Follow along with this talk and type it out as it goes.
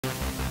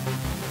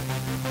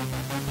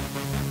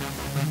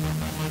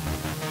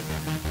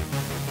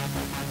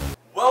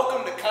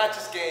Welcome to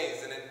Conscious Gains,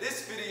 and in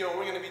this video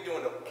we're going to be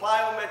doing the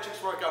plyometrics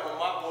workout with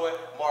my boy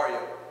Mario.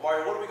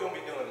 Mario, what are we going to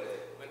be doing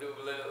today? We're going to do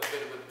a little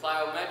bit with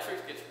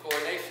plyometrics, get your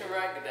coordination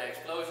right, get that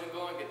explosion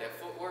going, get that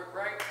footwork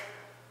right.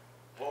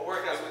 What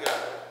workouts we got?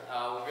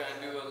 We're going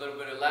to do a little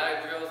bit of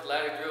ladder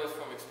drills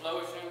from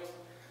explosions.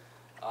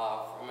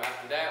 From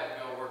after that,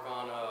 we're going to work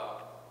on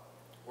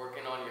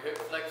working on your hip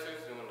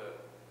flexors, doing the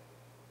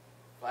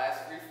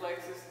fast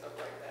reflexes, stuff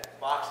like that.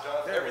 Box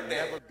jumps, everything.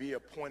 There will never be a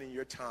point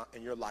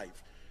in your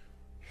life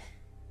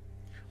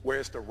where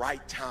it's the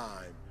right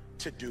time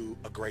to do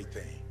a great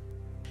thing.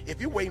 If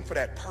you're waiting for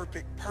that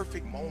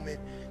perfect moment,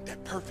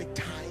 that perfect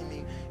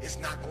timing, it's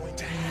not going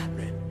to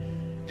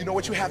happen. You know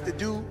what you have to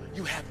do?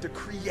 You have to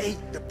create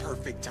the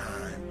perfect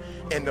time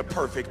and the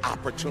perfect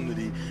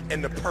opportunity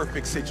and the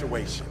perfect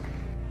situation.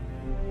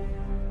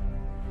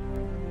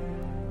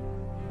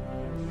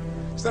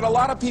 Is that a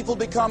lot of people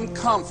become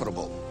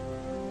comfortable.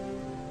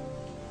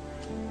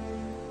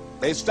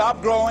 They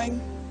stop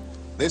growing.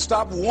 They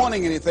stop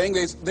wanting anything.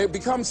 They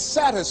become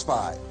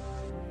satisfied.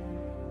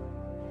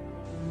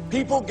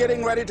 People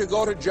getting ready to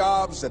go to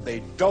jobs that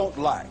they don't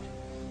like.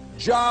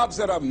 Jobs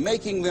that are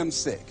making them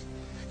sick.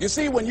 You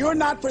see, when you're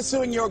not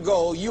pursuing your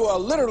goal, you are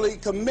literally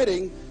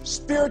committing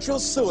spiritual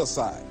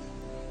suicide.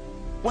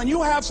 When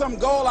you have some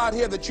goal out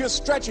here that you're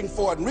stretching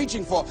for and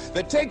reaching for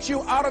that takes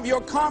you out of your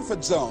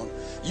comfort zone,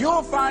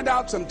 you'll find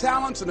out some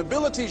talents and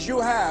abilities you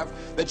have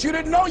that you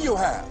didn't know you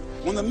have.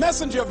 When the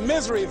messenger of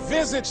misery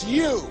visits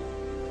you,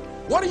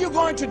 what are you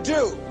going to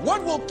do?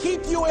 What will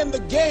keep you in the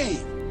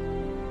game?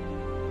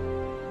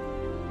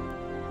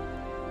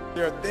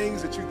 There are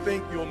things that you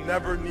think you'll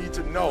never need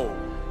to know,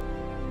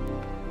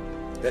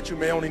 that you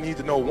may only need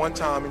to know one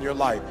time in your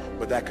life,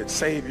 but that could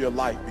save your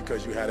life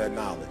because you had that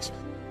knowledge.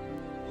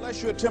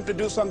 Unless you attempt to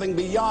do something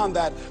beyond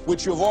that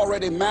which you've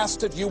already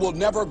mastered, you will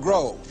never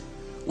grow.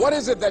 What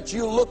is it that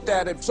you looked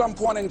at some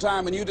point in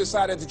time and you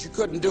decided that you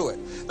couldn't do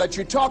it, that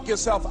you talked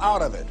yourself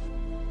out of it?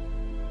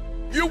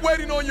 If you're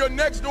waiting on your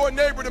next door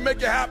neighbor to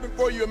make it happen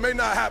for you, it may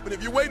not happen.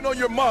 If you're waiting on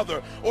your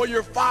mother or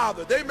your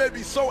father, they may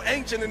be so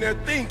ancient in their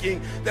thinking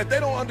that they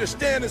don't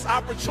understand this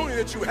opportunity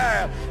that you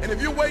have. And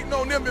if you're waiting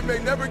on them, it may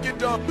never get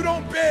done. You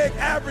don't beg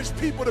average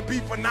people to be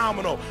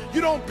phenomenal. You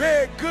don't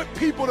beg good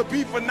people to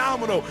be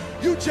phenomenal.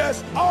 You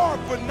just are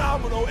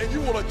phenomenal, and you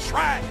will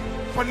attract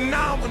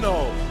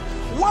phenomenal.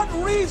 What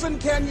reason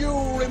can you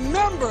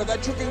remember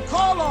that you can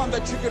call on,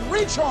 that you can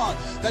reach on,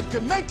 that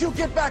can make you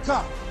get back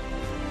up?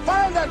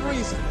 Find that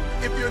reason.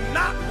 If you're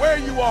not where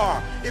you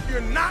are, if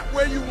you're not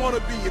where you want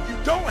to be, if you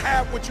don't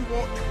have what you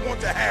want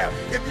to have,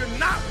 if you're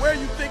not where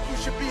you think you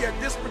should be at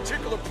this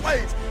particular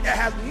place, it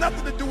has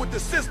nothing to do with the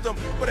system,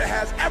 but it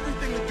has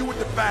everything to do with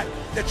the fact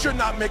that you're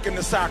not making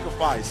the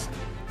sacrifice.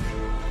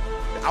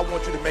 I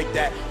want you to make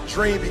that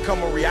dream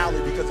become a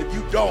reality, because if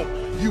you don't,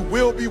 you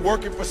will be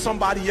working for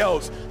somebody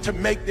else to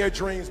make their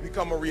dreams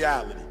become a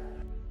reality.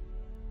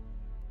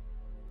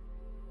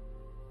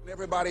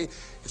 Everybody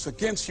is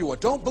against you or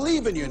don't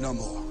believe in you no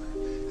more.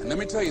 And let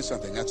me tell you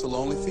something, that's a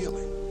lonely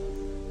feeling.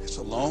 It's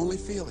a lonely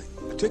feeling,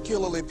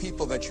 particularly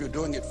people that you're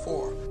doing it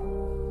for.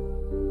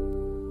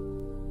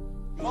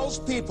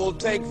 Most people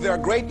take their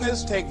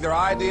greatness, take their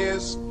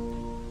ideas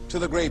to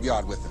the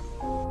graveyard with them.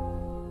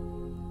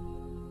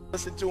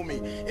 Listen to me,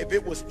 if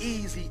it was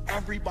easy,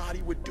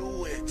 everybody would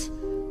do it.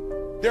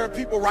 There are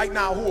people right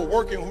now who are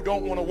working who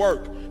don't want to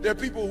work. There are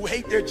people who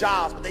hate their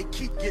jobs, but they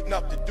keep getting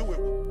up to do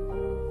it.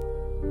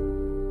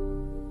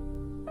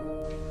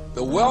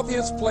 The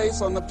wealthiest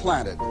place on the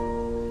planet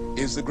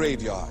is the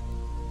graveyard.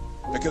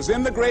 Because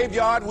in the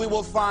graveyard we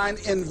will find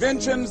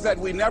inventions that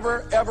we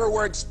never ever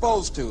were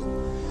exposed to.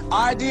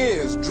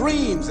 Ideas,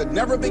 dreams that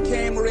never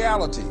became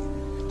reality.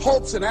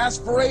 Hopes and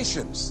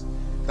aspirations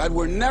that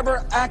were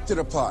never acted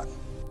upon.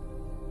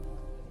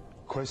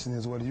 Question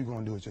is, what are you going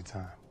to do with your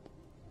time?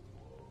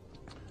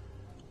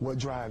 What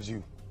drives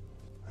you?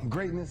 And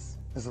greatness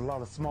is a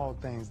lot of small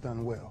things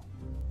done well.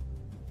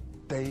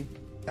 Day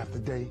after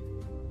day,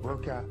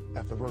 workout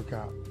after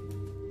workout,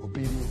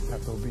 obedience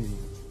after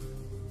obedience,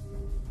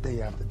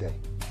 day after day.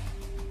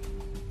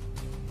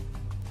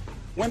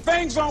 When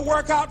things don't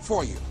work out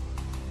for you,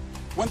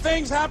 when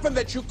things happen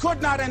that you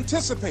could not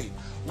anticipate,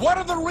 what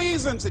are the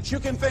reasons that you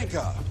can think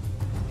of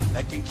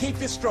that can keep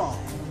you strong?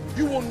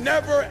 You will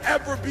never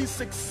ever be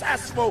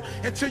successful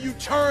until you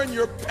turn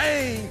your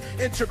pain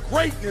into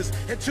greatness,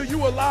 until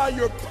you allow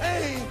your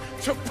pain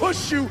to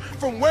push you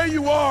from where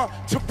you are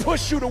to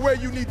push you to where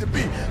you need to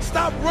be.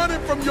 Stop running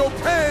from your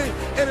pain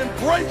and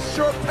embrace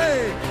your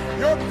pain.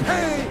 Your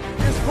pain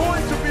is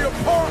going to be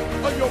a part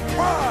of your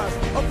prize,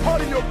 a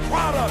part of your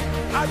product.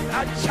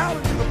 I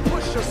challenge you to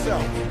push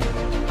yourself.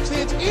 See,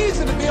 it's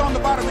easy to be on the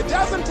bottom. It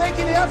doesn't take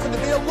any effort to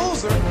be a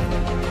loser.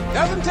 It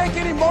doesn't take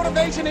any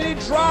motivation, any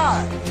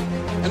drive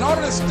in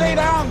order to stay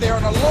down there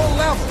on a low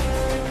level.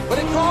 But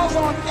it calls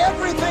on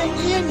everything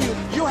in you.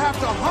 You have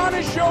to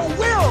harness your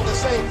will to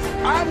say,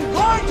 I'm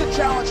going to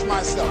challenge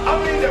myself. I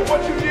mean that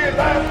what you did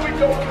last week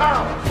don't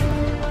count.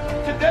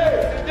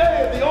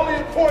 Today is the only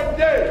important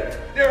day.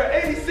 There are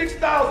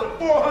 86,000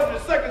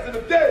 86,400 seconds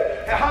in a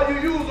day, and how you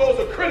use those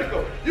are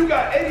critical. You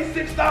got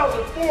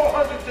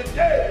 86,400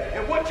 today,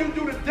 and what you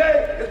do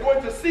today is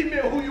going to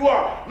cement who you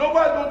are.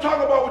 Nobody's going to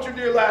talk about what you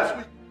did last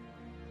week.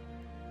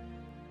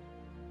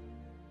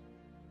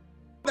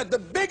 That the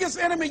biggest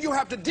enemy you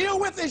have to deal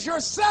with is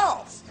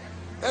yourself.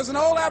 There's an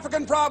old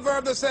African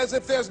proverb that says,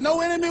 if there's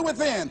no enemy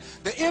within,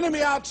 the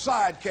enemy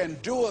outside can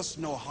do us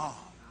no harm.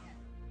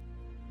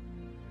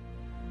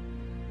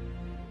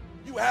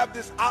 You have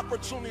this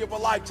opportunity of a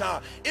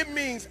lifetime. It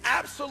means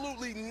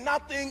absolutely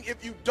nothing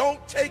if you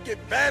don't take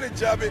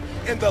advantage of it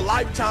in the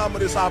lifetime of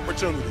this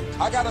opportunity.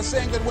 I got a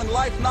saying that when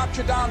life knocks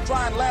you down,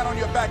 try and land on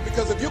your back,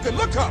 because if you can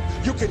look up,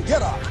 you can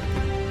get up.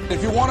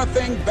 If you want a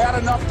thing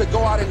bad enough to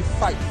go out and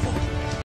fight for it,